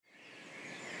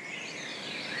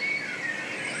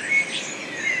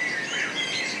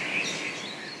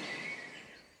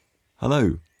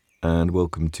Hello, and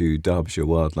welcome to Derbyshire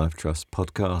Wildlife Trust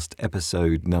podcast,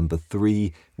 episode number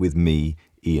 3, with me,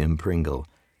 Ian Pringle.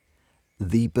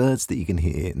 The birds that you can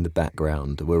hear in the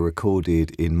background were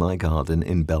recorded in my garden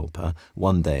in Belper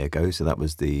one day ago, so that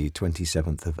was the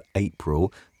 27th of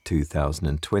April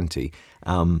 2020.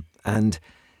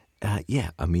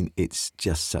 It's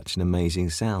just such an amazing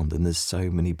sound, and there's so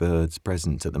many birds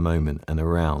present at the moment and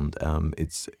around.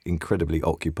 It's incredibly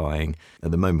occupying.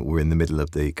 At the moment, we're in the middle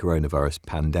of the coronavirus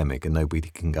pandemic, and nobody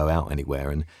can go out anywhere,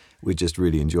 and we're just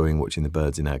really enjoying watching the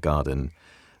birds in our garden.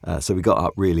 So we got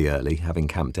up really early, having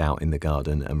camped out in the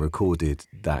garden, and recorded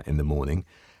that in the morning.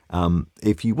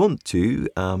 If you want to,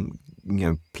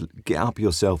 get up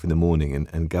yourself in the morning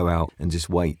and go out and just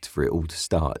wait for it all to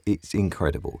start. It's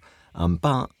incredible.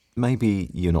 But maybe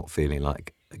you're not feeling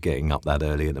like getting up that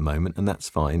early at the moment, and that's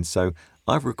fine. So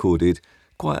I've recorded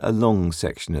quite a long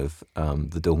section of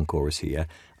the dawn chorus here.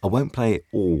 I won't play it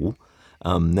all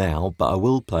now, but I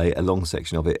will play a long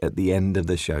section of it at the end of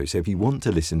the show. So if you want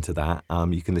to listen to that,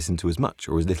 you can listen to as much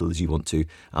or as little as you want to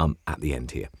at the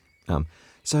end here.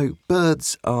 So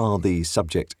birds are the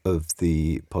subject of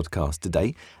the podcast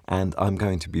today, and I'm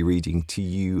going to be reading to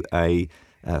you a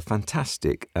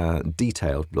fantastic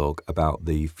detailed blog about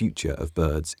the future of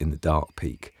birds in the Dark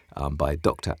Peak by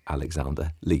Dr.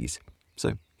 Alexander Lees.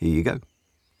 So here you go.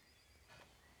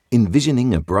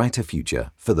 Envisioning a brighter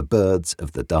future for the birds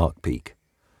of the Dark Peak.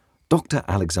 Dr.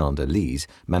 Alexander Lees,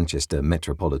 Manchester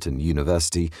Metropolitan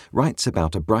University, writes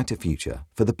about a brighter future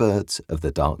for the birds of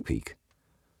the Dark Peak.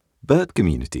 Bird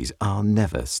communities are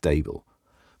never stable.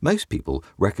 Most people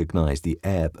recognise the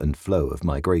ebb and flow of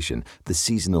migration, the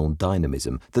seasonal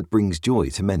dynamism that brings joy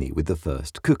to many with the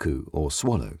first cuckoo or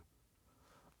swallow.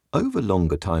 Over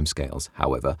longer timescales,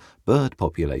 however, bird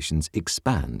populations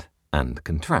expand and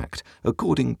contract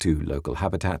according to local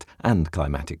habitat and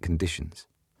climatic conditions.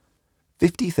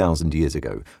 50,000 years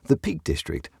ago, the Peak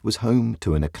District was home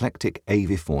to an eclectic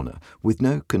avifauna with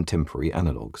no contemporary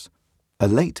analogues. A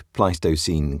late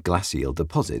Pleistocene glacial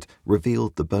deposit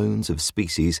revealed the bones of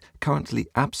species currently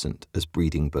absent as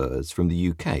breeding birds from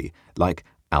the UK, like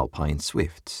alpine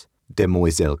swifts,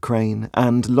 demoiselle crane,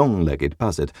 and long-legged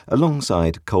buzzard,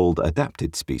 alongside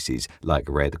cold-adapted species like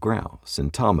red grouse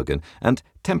and ptarmigan, and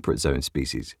temperate zone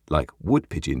species like wood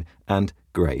pigeon and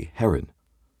grey heron.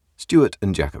 Stewart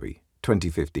and Jacoby,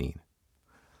 2015.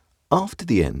 After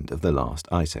the end of the last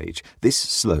ice age, this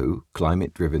slow,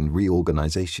 climate-driven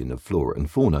reorganization of flora and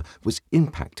fauna was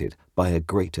impacted by a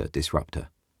greater disruptor.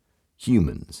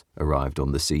 Humans arrived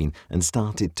on the scene and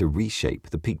started to reshape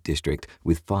the Peak District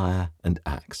with fire and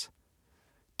axe.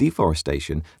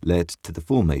 Deforestation led to the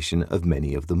formation of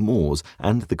many of the moors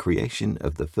and the creation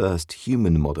of the first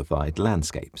human-modified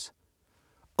landscapes.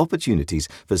 Opportunities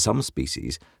for some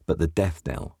species, but the death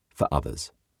knell for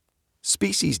others.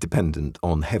 Species dependent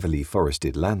on heavily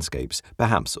forested landscapes,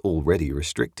 perhaps already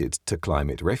restricted to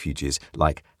climate refuges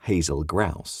like hazel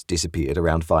grouse, disappeared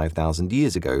around 5,000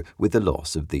 years ago with the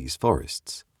loss of these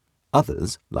forests.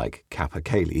 Others, like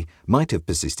capercaillie, might have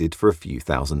persisted for a few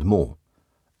thousand more.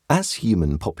 As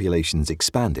human populations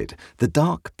expanded, the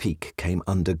Dark Peak came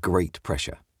under great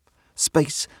pressure.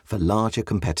 Space for larger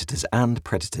competitors and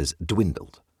predators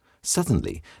dwindled.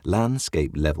 Suddenly,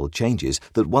 landscape-level changes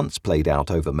that once played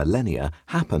out over millennia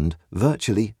happened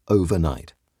virtually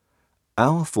overnight.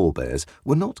 Our forebears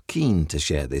were not keen to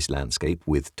share this landscape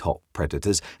with top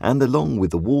predators, and along with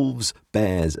the wolves,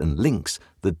 bears, and lynx,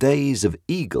 the days of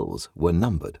eagles were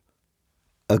numbered.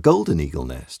 A golden eagle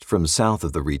nest from south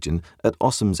of the region at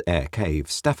Ossom's Air Cave,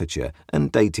 Staffordshire,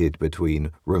 and dated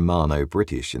between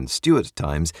Romano-British and Stuart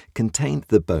times, contained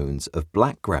the bones of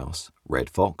black grouse, red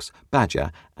fox,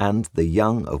 badger, and the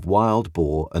young of wild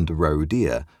boar and roe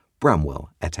deer,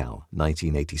 Bramwell et al.,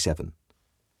 1987.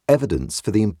 Evidence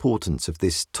for the importance of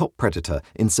this top predator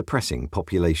in suppressing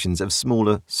populations of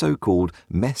smaller, so-called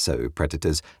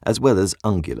meso-predators, as well as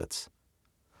ungulates.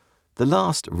 The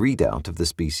last readout of the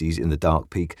species in the Dark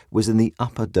Peak was in the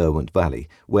Upper Derwent Valley,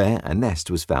 where a nest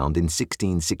was found in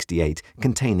 1668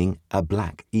 containing a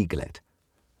black eaglet.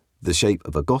 The shape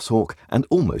of a goshawk and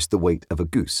almost the weight of a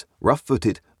goose,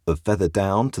 rough-footed, of feather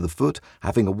down to the foot,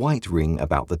 having a white ring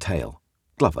about the tail.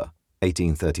 Glover,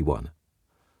 1831.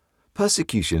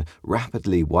 Persecution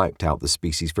rapidly wiped out the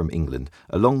species from England,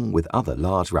 along with other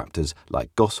large raptors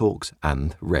like goshawks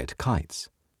and red kites.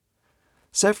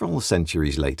 Several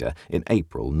centuries later, in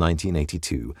April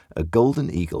 1982, a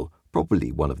golden eagle, probably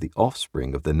one of the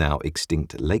offspring of the now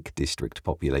extinct Lake District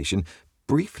population,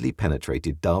 briefly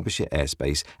penetrated Derbyshire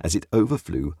airspace as it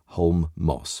overflew Holme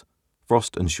Moss.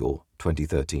 Frost and Shaw,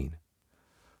 2013.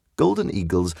 Golden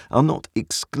eagles are not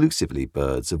exclusively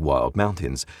birds of wild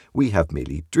mountains. We have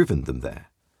merely driven them there.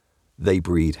 They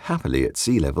breed happily at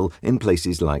sea level in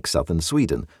places like southern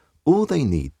Sweden. All they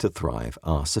need to thrive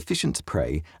are sufficient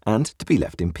prey and to be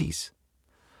left in peace.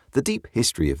 The deep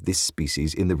history of this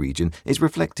species in the region is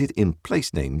reflected in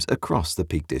place names across the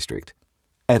Peak District.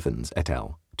 Evans et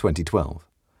al., 2012.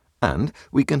 And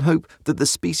we can hope that the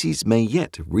species may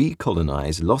yet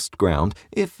recolonize lost ground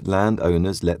if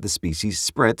landowners let the species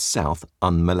spread south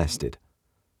unmolested.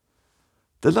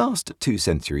 The last 2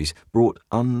 centuries brought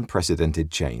unprecedented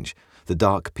change. The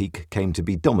Dark Peak came to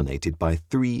be dominated by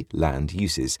 3 land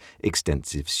uses: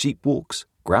 extensive sheep walks,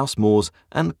 grouse moors,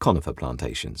 and conifer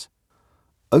plantations.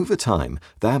 Over time,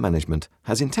 their management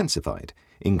has intensified.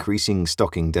 Increasing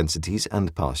stocking densities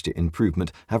and pasture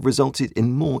improvement have resulted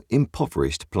in more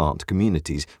impoverished plant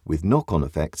communities with knock-on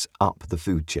effects up the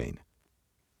food chain.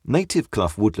 Native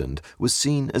clough woodland was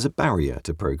seen as a barrier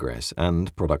to progress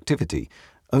and productivity.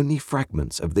 Only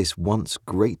fragments of this once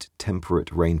great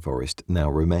temperate rainforest now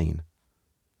remain.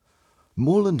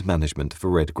 Moorland management for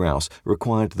red grouse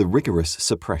required the rigorous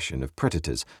suppression of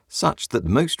predators, such that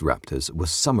most raptors were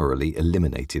summarily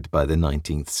eliminated by the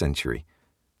 19th century.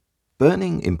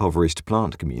 Burning impoverished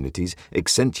plant communities,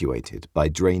 accentuated by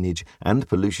drainage and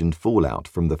pollution fallout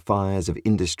from the fires of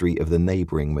industry of the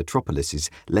neighbouring metropolises,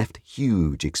 left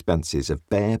huge expanses of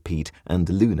bare peat and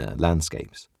lunar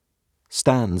landscapes.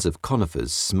 Stands of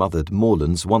conifers smothered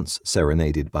moorlands once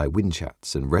serenaded by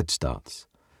whinchats and redstarts.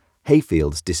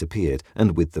 Hayfields disappeared,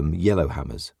 and with them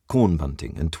yellowhammers, corn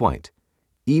bunting, and twite.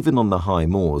 Even on the high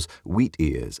moors, wheat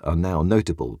ears are now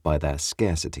notable by their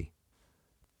scarcity.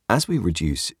 As we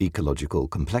reduce ecological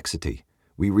complexity,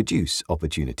 we reduce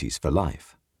opportunities for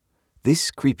life.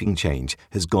 This creeping change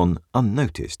has gone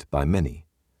unnoticed by many.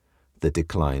 The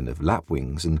decline of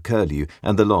lapwings and curlew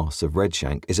and the loss of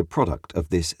redshank is a product of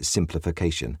this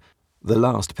simplification. The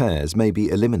last pairs may be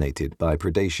eliminated by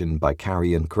predation by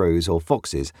carrion crows or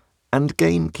foxes, and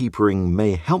gamekeepering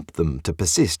may help them to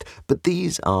persist, but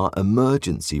these are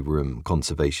emergency room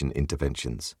conservation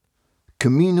interventions.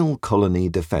 Communal colony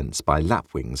defence by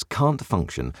lapwings can't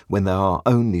function when there are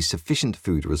only sufficient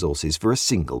food resources for a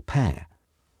single pair.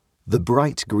 The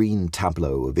bright green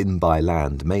tableau of in-by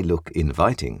land may look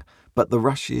inviting, but the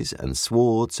rushes and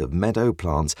swards of meadow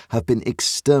plants have been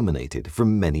exterminated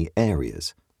from many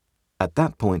areas. At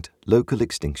that point, local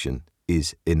extinction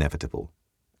is inevitable.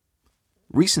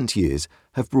 Recent years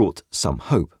have brought some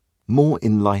hope. More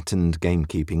enlightened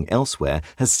gamekeeping elsewhere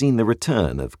has seen the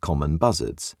return of common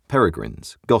buzzards,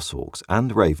 peregrines, goshawks,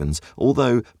 and ravens,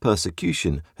 although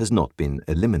persecution has not been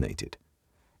eliminated.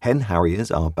 Hen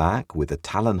harriers are back with a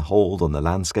talon hold on the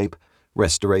landscape.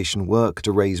 Restoration work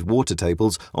to raise water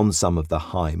tables on some of the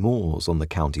high moors on the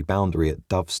county boundary at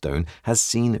Dovestone has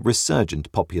seen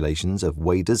resurgent populations of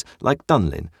waders like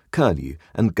dunlin, curlew,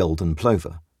 and golden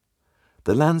plover.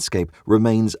 The landscape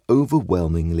remains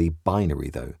overwhelmingly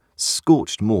binary, though.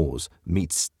 Scorched moors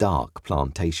meets dark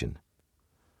plantation.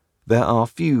 There are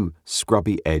few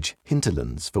scrubby-edge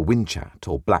hinterlands for whinchat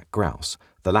or black grouse,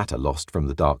 the latter lost from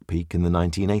the Dark Peak in the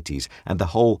 1980s and the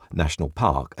whole national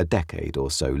park a decade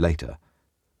or so later.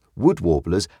 Wood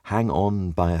warblers hang on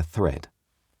by a thread.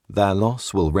 Their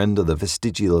loss will render the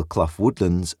vestigial clough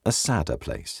woodlands a sadder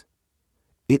place.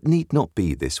 It need not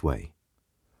be this way.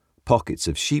 Pockets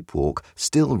of sheepwalk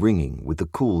still ringing with the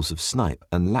calls of snipe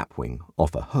and lapwing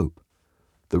offer hope.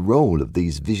 The role of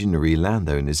these visionary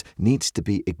landowners needs to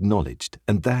be acknowledged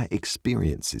and their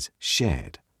experiences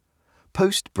shared.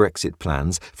 Post-Brexit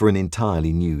plans for an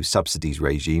entirely new subsidies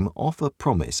regime offer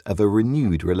promise of a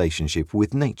renewed relationship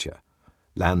with nature.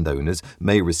 Landowners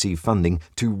may receive funding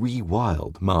to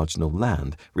rewild marginal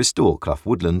land, restore clough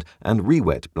woodland, and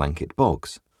re-wet blanket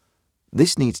bogs.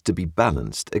 This needs to be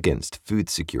balanced against food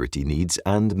security needs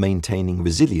and maintaining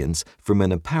resilience from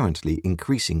an apparently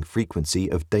increasing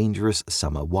frequency of dangerous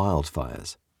summer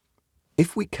wildfires.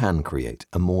 If we can create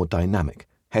a more dynamic,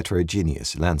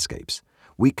 heterogeneous landscapes,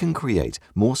 we can create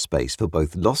more space for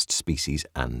both lost species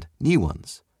and new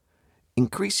ones.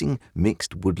 Increasing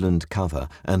mixed woodland cover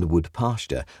and wood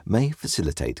pasture may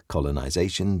facilitate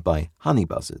colonization by honey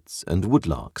buzzards and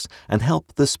woodlarks and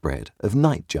help the spread of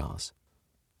nightjars.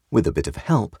 With a bit of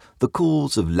help, the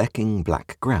calls of lecking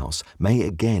black grouse may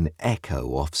again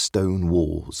echo off stone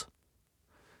walls.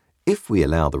 If we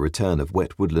allow the return of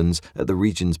wet woodlands at the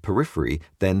region's periphery,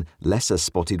 then lesser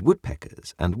spotted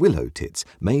woodpeckers and willow tits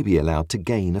may be allowed to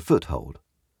gain a foothold.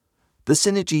 The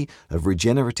synergy of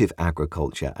regenerative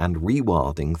agriculture and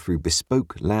rewilding through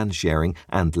bespoke land sharing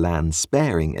and land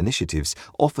sparing initiatives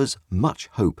offers much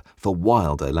hope for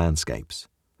wilder landscapes.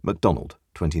 MacDonald,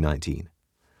 2019.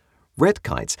 Red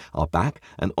kites are back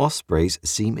and ospreys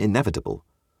seem inevitable.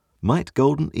 Might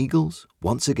golden eagles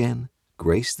once again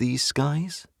grace these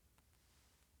skies?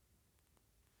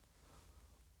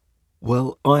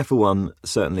 Well, I for one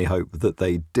certainly hope that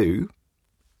they do.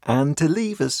 And to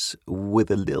leave us with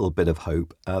a little bit of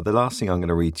hope, the last thing I'm going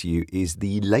to read to you is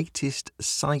the latest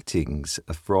sightings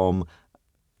from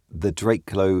the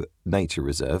Drakelow Nature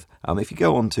Reserve. If you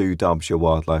go on to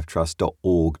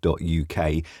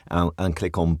Derbyshirewildlifetrust.org.uk and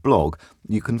click on blog,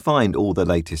 you can find all the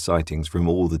latest sightings from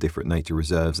all the different nature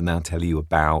reserves, and they'll tell you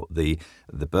about the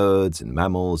birds and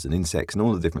mammals and insects and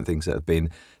all the different things that have been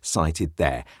sighted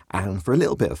there. And for a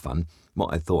little bit of fun,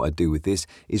 what I thought I'd do with this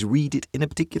is read it in a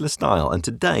particular style. And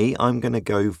today I'm going to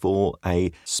go for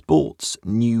a sports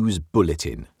news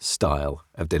bulletin style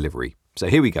of delivery. So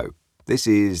here we go. This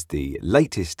is the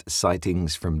latest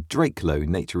sightings from Drakelow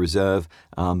Nature Reserve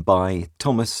by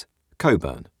Thomas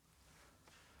Coburn.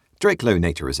 Drakelow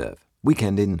Nature Reserve,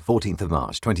 weekend in 14th of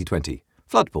March 2020.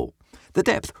 Floodpool. The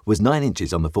depth was 9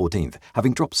 inches on the 14th,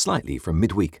 having dropped slightly from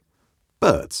midweek.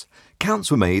 Birds.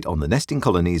 Counts were made on the nesting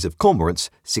colonies of cormorants,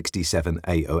 67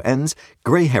 AONs,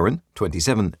 grey heron,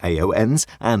 27 AONs,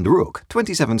 and rook,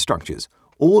 27 structures,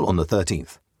 all on the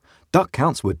 13th. Duck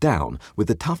counts were down, with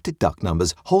the tufted duck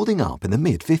numbers holding up in the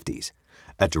mid-50s.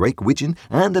 A drake widgeon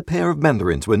and a pair of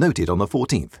mandarins were noted on the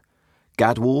 14th.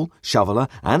 Gadwall, shoveler,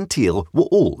 and teal were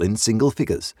all in single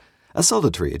figures. A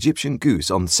solitary Egyptian goose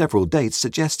on several dates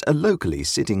suggests a locally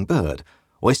sitting bird.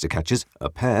 Oystercatchers, a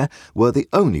pair, were the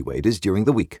only waders during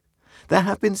the week. There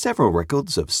have been several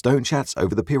records of stonechats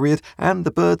over the period, and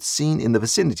the birds seen in the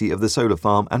vicinity of the solar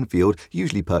farm and field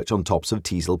usually perch on tops of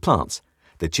teasel plants.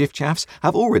 The chiffchaffs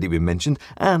have already been mentioned,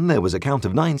 and there was a count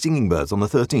of 9 singing birds on the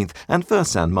 13th, and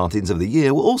first sand martins of the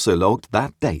year were also logged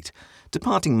that date.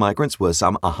 Departing migrants were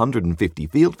some 150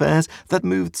 fieldfares that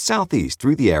moved southeast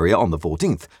through the area on the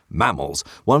 14th. Mammals,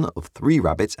 one of 3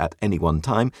 rabbits at any one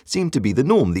time, seem to be the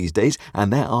norm these days,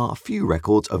 and there are few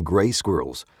records of grey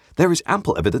squirrels. There is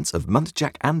ample evidence of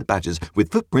muntjac and badgers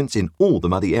with footprints in all the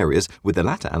muddy areas, with the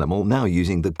latter animal now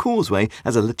using the causeway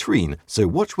as a latrine, so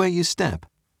watch where you step.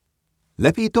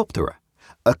 Lepidoptera.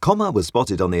 A comma was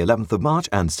spotted on the 11th of March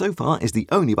and so far is the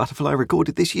only butterfly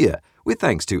recorded this year, with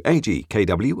thanks to AG,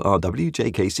 KW, RW,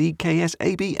 JKC,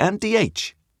 KSAB and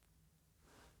DH.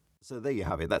 So there you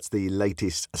have it. That's the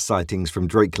latest sightings from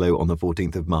Drakelow on the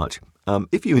 14th of March.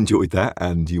 If you enjoyed that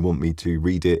and you want me to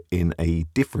read it in a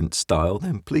different style,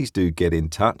 then please do get in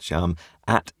touch.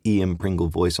 At Ian Pringle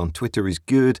Voice on Twitter is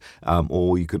good,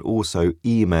 or you can also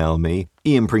email me,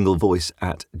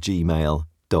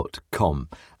 ianpringlevoice@gmail.com.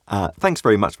 Thanks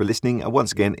very much for listening.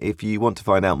 Once again, if you want to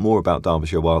find out more about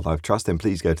Derbyshire Wildlife Trust, then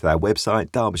please go to their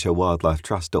website,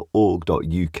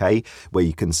 derbyshirewildlifetrust.org.uk, where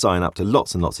you can sign up to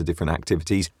lots and lots of different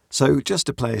activities. So just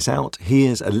to play us out,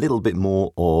 here's a little bit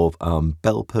more of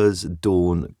Belper's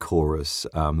Dawn Chorus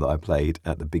that I played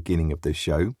at the beginning of the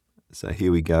show. So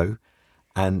here we go.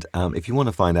 And if you want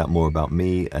to find out more about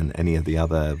me and any of the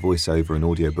other voiceover and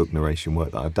audiobook narration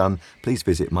work that I've done, please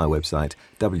visit my website,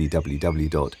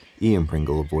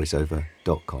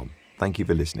 www.ianpringlevoiceover.com. Thank you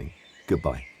for listening.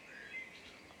 Goodbye.